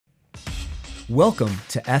Welcome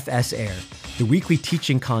to FS Air, the weekly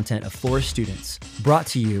teaching content of Forest students, brought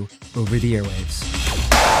to you over the airwaves.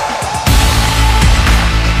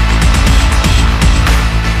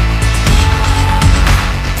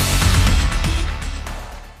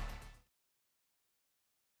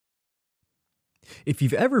 If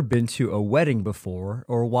you've ever been to a wedding before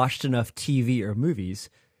or watched enough TV or movies,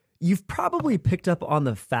 you've probably picked up on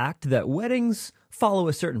the fact that weddings follow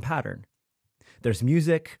a certain pattern. There's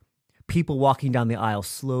music, people walking down the aisle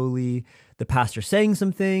slowly, the pastor saying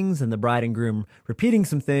some things, and the bride and groom repeating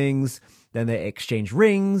some things. Then they exchange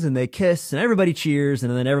rings and they kiss, and everybody cheers,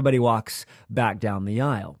 and then everybody walks back down the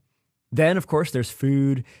aisle. Then, of course, there's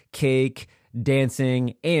food, cake,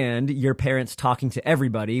 dancing, and your parents talking to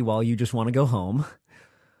everybody while you just want to go home.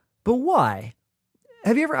 But why?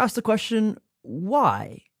 Have you ever asked the question,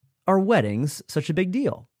 why are weddings such a big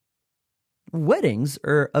deal? Weddings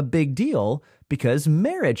are a big deal because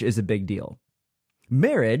marriage is a big deal.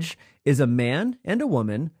 Marriage is a man and a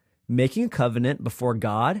woman making a covenant before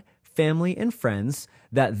God, family, and friends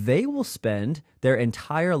that they will spend their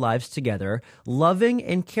entire lives together, loving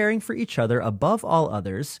and caring for each other above all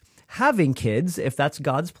others, having kids, if that's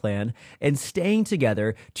God's plan, and staying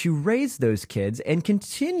together to raise those kids and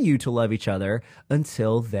continue to love each other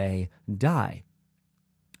until they die.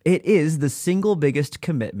 It is the single biggest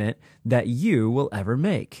commitment that you will ever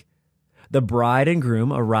make. The bride and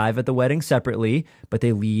groom arrive at the wedding separately, but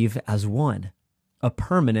they leave as one, a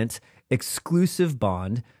permanent, exclusive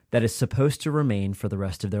bond that is supposed to remain for the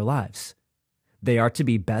rest of their lives. They are to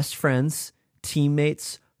be best friends,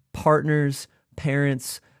 teammates, partners,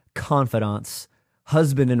 parents, confidants,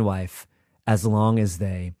 husband and wife, as long as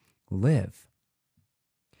they live.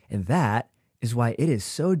 And that is why it is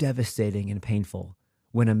so devastating and painful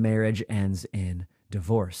when a marriage ends in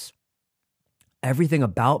divorce. Everything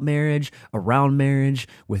about marriage, around marriage,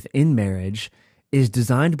 within marriage is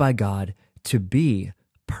designed by God to be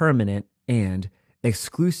permanent and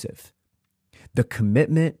exclusive. The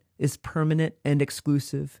commitment is permanent and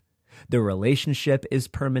exclusive. The relationship is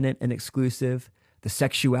permanent and exclusive. The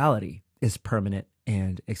sexuality is permanent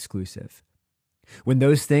and exclusive. When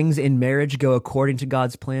those things in marriage go according to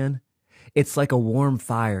God's plan, it's like a warm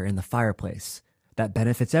fire in the fireplace that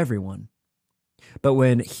benefits everyone. But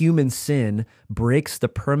when human sin breaks the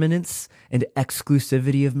permanence and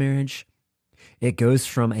exclusivity of marriage, it goes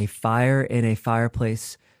from a fire in a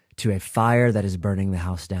fireplace to a fire that is burning the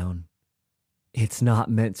house down. It's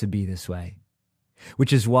not meant to be this way,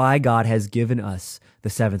 which is why God has given us the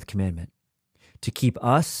Seventh Commandment, to keep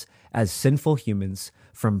us as sinful humans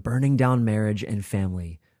from burning down marriage and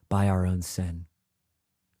family by our own sin.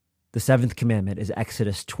 The Seventh Commandment is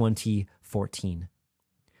Exodus 20:14.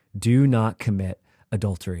 Do not commit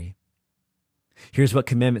adultery. Here's what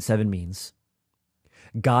Commandment 7 means.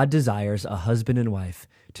 God desires a husband and wife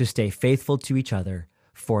to stay faithful to each other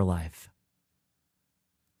for life.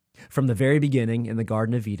 From the very beginning in the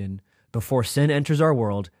Garden of Eden, before sin enters our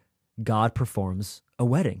world, God performs a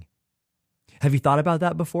wedding. Have you thought about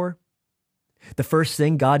that before? The first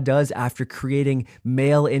thing God does after creating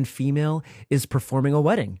male and female is performing a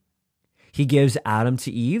wedding. He gives Adam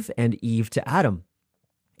to Eve and Eve to Adam.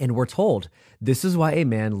 And we're told this is why a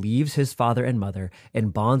man leaves his father and mother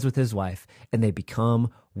and bonds with his wife, and they become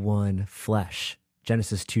one flesh.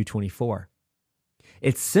 Genesis 2:24.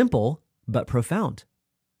 It's simple, but profound.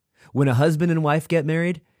 When a husband and wife get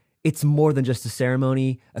married, it's more than just a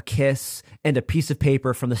ceremony, a kiss, and a piece of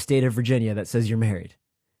paper from the state of Virginia that says you're married.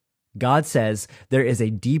 God says there is a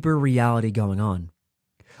deeper reality going on.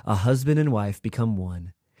 A husband and wife become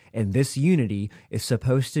one, and this unity is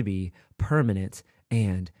supposed to be permanent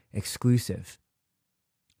and exclusive.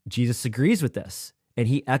 Jesus agrees with this, and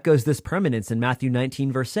he echoes this permanence in Matthew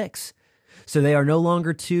 19:6. So they are no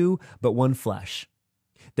longer two, but one flesh.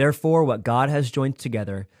 Therefore, what God has joined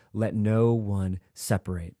together, let no one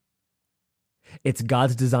separate. It's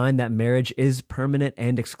God's design that marriage is permanent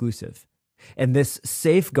and exclusive, and this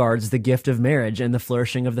safeguards the gift of marriage and the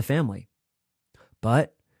flourishing of the family.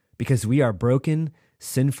 But because we are broken,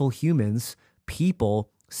 sinful humans, people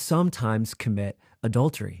sometimes commit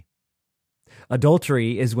adultery.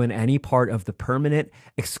 Adultery is when any part of the permanent,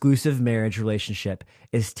 exclusive marriage relationship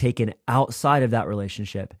is taken outside of that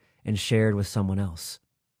relationship and shared with someone else.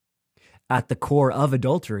 At the core of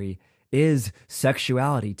adultery is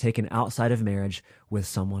sexuality taken outside of marriage with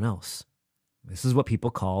someone else. This is what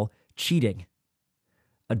people call cheating.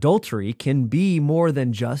 Adultery can be more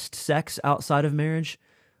than just sex outside of marriage,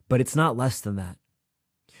 but it's not less than that.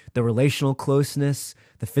 The relational closeness,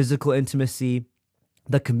 the physical intimacy,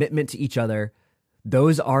 the commitment to each other,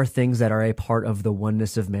 those are things that are a part of the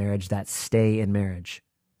oneness of marriage that stay in marriage.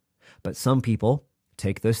 But some people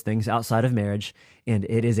take those things outside of marriage, and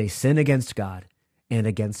it is a sin against God and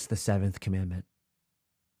against the seventh commandment.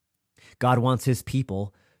 God wants his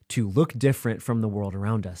people to look different from the world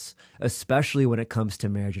around us, especially when it comes to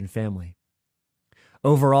marriage and family.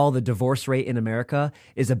 Overall, the divorce rate in America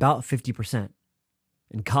is about 50%,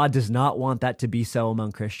 and God does not want that to be so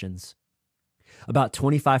among Christians. About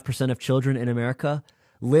 25% of children in America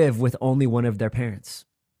live with only one of their parents.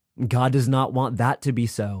 God does not want that to be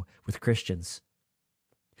so with Christians.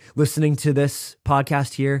 Listening to this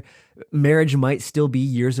podcast here, marriage might still be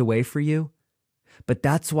years away for you, but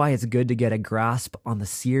that's why it's good to get a grasp on the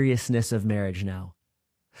seriousness of marriage now.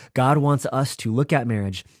 God wants us to look at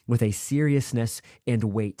marriage with a seriousness and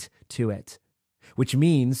weight to it, which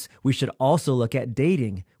means we should also look at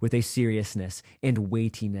dating with a seriousness and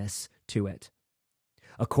weightiness to it.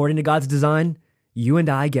 According to God's design, you and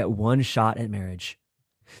I get one shot at marriage.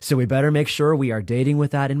 So we better make sure we are dating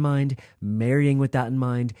with that in mind, marrying with that in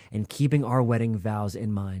mind, and keeping our wedding vows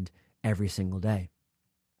in mind every single day.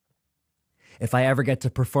 If I ever get to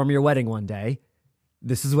perform your wedding one day,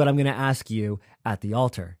 this is what I'm going to ask you at the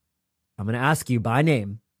altar. I'm going to ask you by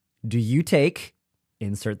name, do you take,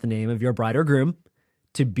 insert the name of your bride or groom,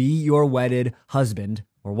 to be your wedded husband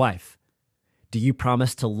or wife? Do you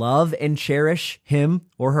promise to love and cherish him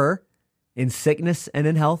or her in sickness and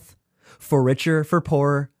in health, for richer, for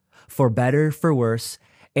poorer, for better, for worse,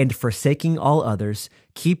 and forsaking all others,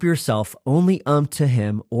 keep yourself only unto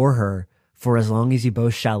him or her for as long as you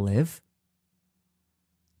both shall live?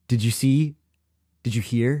 Did you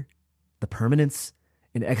hear the permanence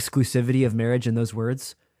and exclusivity of marriage in those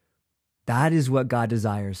words? That is what God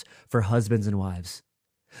desires for husbands and wives.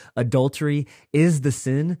 Adultery is the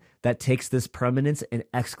sin that takes this permanence and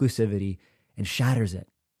exclusivity and shatters it.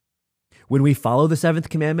 When we follow the seventh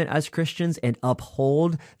commandment as Christians and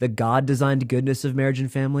uphold the God-designed goodness of marriage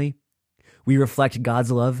and family, we reflect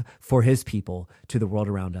God's love for his people to the world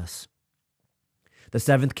around us. The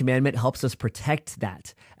seventh commandment helps us protect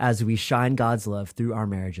that as we shine God's love through our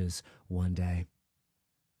marriages one day.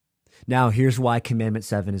 Now, here's why Commandment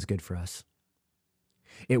 7 is good for us.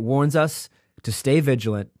 It warns us to stay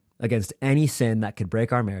vigilant against any sin that could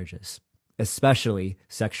break our marriages, especially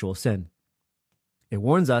sexual sin. It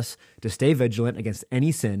warns us to stay vigilant against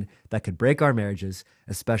any sin that could break our marriages,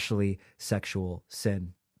 especially sexual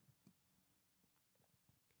sin.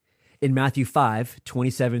 In Matthew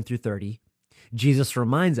 5:27 through 30, Jesus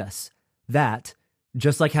reminds us that,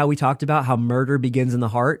 just like how we talked about how murder begins in the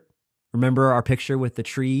heart, remember our picture with the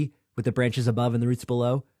tree with the branches above and the roots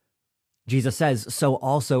below? Jesus says, so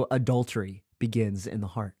also adultery begins in the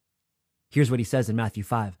heart. Here's what he says in Matthew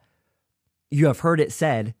 5. You have heard it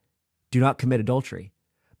said, do not commit adultery.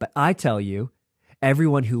 But I tell you,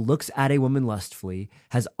 everyone who looks at a woman lustfully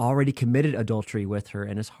has already committed adultery with her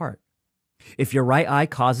in his heart. If your right eye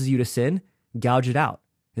causes you to sin, gouge it out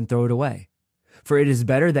and throw it away. For it is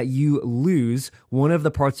better that you lose one of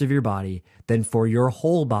the parts of your body than for your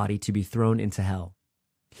whole body to be thrown into hell.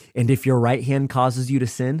 And if your right hand causes you to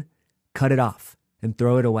sin, cut it off and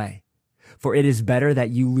throw it away. For it is better that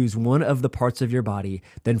you lose one of the parts of your body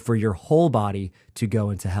than for your whole body to go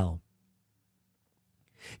into hell.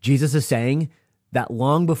 Jesus is saying that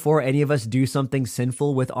long before any of us do something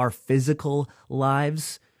sinful with our physical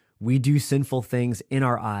lives, we do sinful things in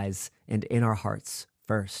our eyes and in our hearts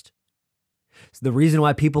first. So the reason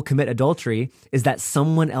why people commit adultery is that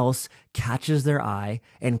someone else catches their eye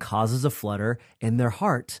and causes a flutter in their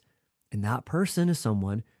heart, and that person is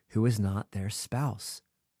someone who is not their spouse.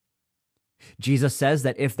 Jesus says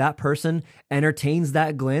that if that person entertains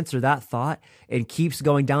that glance or that thought and keeps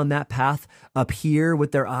going down that path up here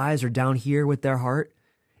with their eyes or down here with their heart,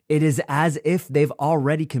 it is as if they've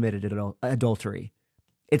already committed adultery.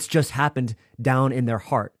 It's just happened down in their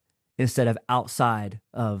heart instead of outside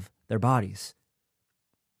of their bodies.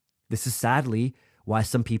 This is sadly why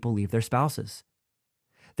some people leave their spouses.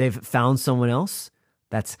 They've found someone else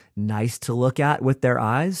that's nice to look at with their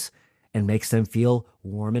eyes and makes them feel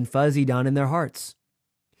warm and fuzzy down in their hearts.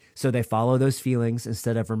 So they follow those feelings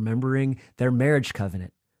instead of remembering their marriage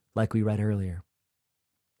covenant, like we read earlier.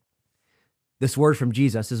 This word from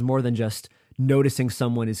Jesus is more than just noticing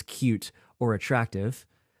someone is cute or attractive.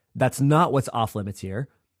 That's not what's off limits here.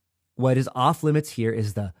 What is off limits here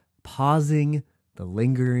is the pausing, the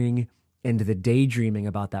lingering, and the daydreaming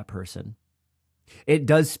about that person. It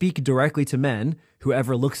does speak directly to men,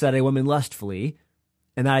 whoever looks at a woman lustfully,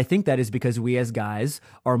 and I think that is because we as guys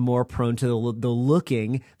are more prone to the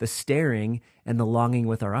looking, the staring, and the longing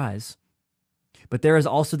with our eyes. But there is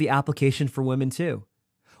also the application for women too.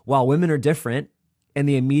 While women are different, and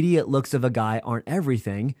the immediate looks of a guy aren't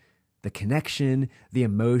everything, The connection, the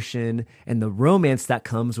emotion, and the romance that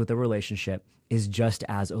comes with a relationship is just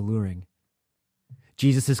as alluring.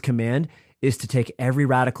 Jesus' command is to take every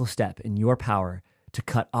radical step in your power to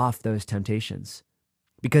cut off those temptations.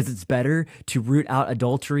 Because it's better to root out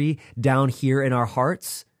adultery down here in our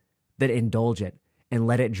hearts than indulge it and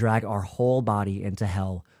let it drag our whole body into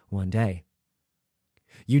hell one day.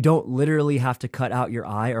 You don't literally have to cut out your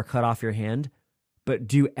eye or cut off your hand, but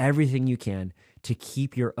do everything you can to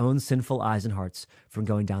keep your own sinful eyes and hearts from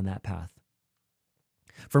going down that path.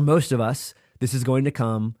 For most of us, this is going to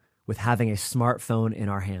come with having a smartphone in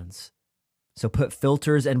our hands. So put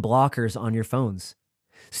filters and blockers on your phones.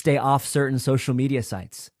 Stay off certain social media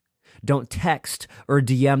sites. Don't text or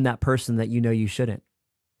DM that person that you know you shouldn't.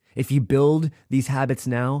 If you build these habits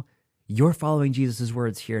now, you're following Jesus'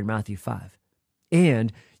 words here in Matthew 5.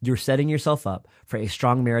 And you're setting yourself up for a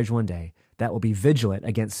strong marriage one day that will be vigilant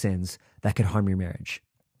against sins that could harm your marriage,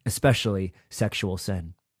 especially sexual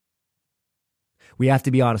sin. We have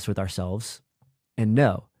to be honest with ourselves and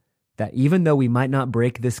know that even though we might not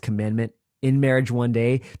break this commandment in marriage one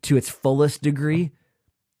day to its fullest degree,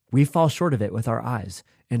 we fall short of it with our eyes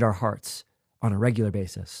and our hearts on a regular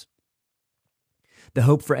basis. The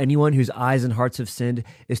hope for anyone whose eyes and hearts have sinned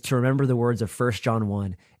is to remember the words of 1 John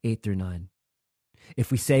 1, 8-9.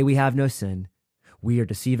 If we say we have no sin, we are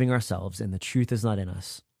deceiving ourselves and the truth is not in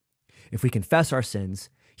us. If we confess our sins,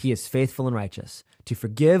 he is faithful and righteous to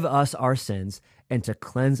forgive us our sins and to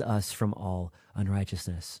cleanse us from all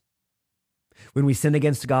unrighteousness. When we sin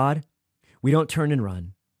against God, we don't turn and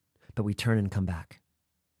run, but we turn and come back.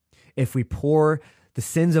 If we pour the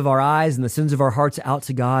sins of our eyes and the sins of our hearts out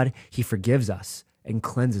to God, he forgives us and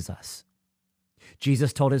cleanses us.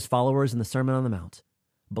 Jesus told his followers in the Sermon on the Mount,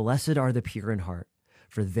 "Blessed are the pure in heart,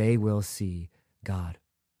 for they will see God."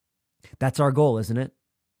 That's our goal, isn't it?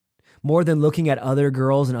 More than looking at other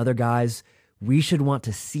girls and other guys, we should want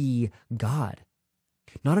to see God.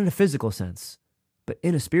 Not in a physical sense, but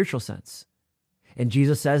in a spiritual sense. And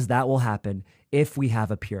Jesus says that will happen if we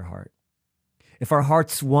have a pure heart. If our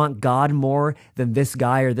hearts want God more than this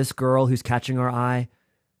guy or this girl who's catching our eye,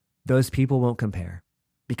 those people won't compare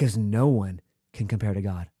because no one can compare to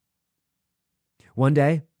God. One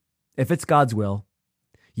day, if it's God's will,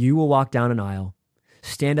 you will walk down an aisle,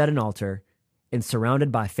 stand at an altar, and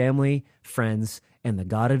surrounded by family, friends, and the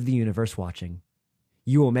God of the universe watching,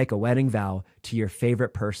 you will make a wedding vow to your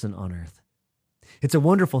favorite person on earth. It's a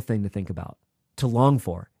wonderful thing to think about, to long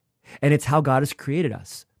for, and it's how God has created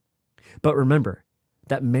us. But remember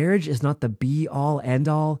that marriage is not the be-all,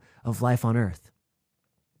 end-all of life on earth.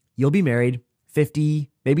 You'll be married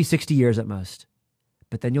 50, maybe 60 years at most,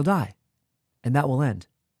 but then you'll die, and that will end.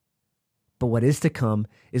 But what is to come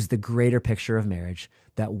is the greater picture of marriage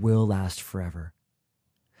that will last forever.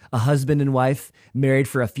 A husband and wife married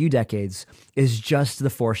for a few decades is just the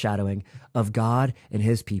foreshadowing of God and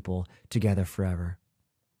his people together forever.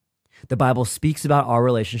 The Bible speaks about our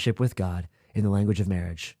relationship with God in the language of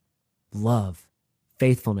marriage. Love,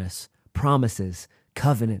 faithfulness, promises,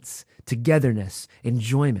 covenants, togetherness,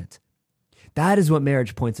 enjoyment. That is what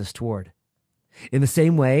marriage points us toward. In the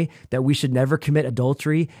same way that we should never commit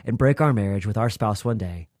adultery and break our marriage with our spouse one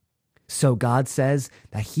day, so God says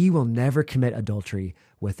that he will never commit adultery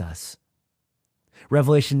with us.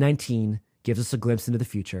 Revelation 19 gives us a glimpse into the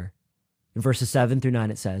future. In verses 7-9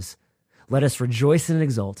 it says, "Let us rejoice and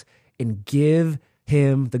exult and give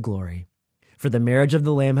him the glory. For the marriage of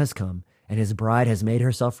the Lamb has come, and his bride has made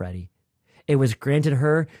herself ready. It was granted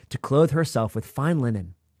her to clothe herself with fine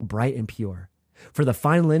linen, bright and pure. For the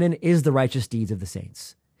fine linen is the righteous deeds of the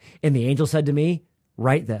saints. And the angel said to me,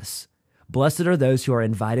 write this, blessed are those who are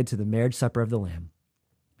invited to the marriage supper of the Lamb.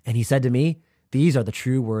 And he said to me, these are the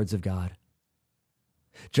true words of God."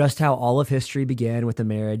 Just how all of history began with the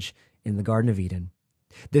marriage in the Garden of Eden,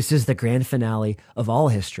 this is the grand finale of all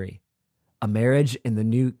history, a marriage in the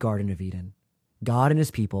new Garden of Eden. God and his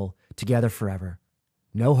people together forever.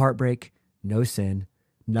 No heartbreak, no sin,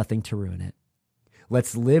 nothing to ruin it.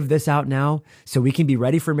 Let's live this out now so we can be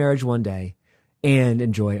ready for marriage one day and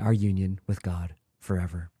enjoy our union with God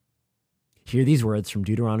forever. Hear these words from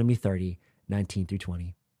Deuteronomy 30,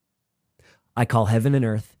 19-20. "I call heaven and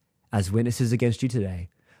earth as witnesses against you today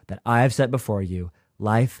that I have set before you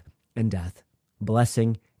life and death,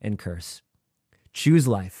 blessing and curse. Choose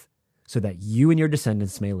life so that you and your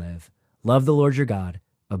descendants may live. Love the Lord your God,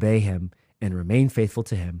 obey him, and remain faithful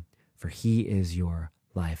to him, for he is your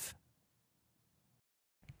life."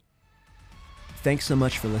 Thanks so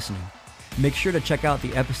much for listening. Make sure to check out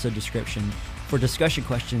the episode description for discussion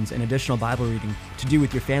questions and additional Bible reading to do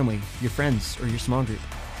with your family, your friends, or your small group.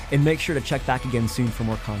 And make sure to check back again soon for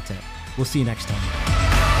more content. We'll see you next time.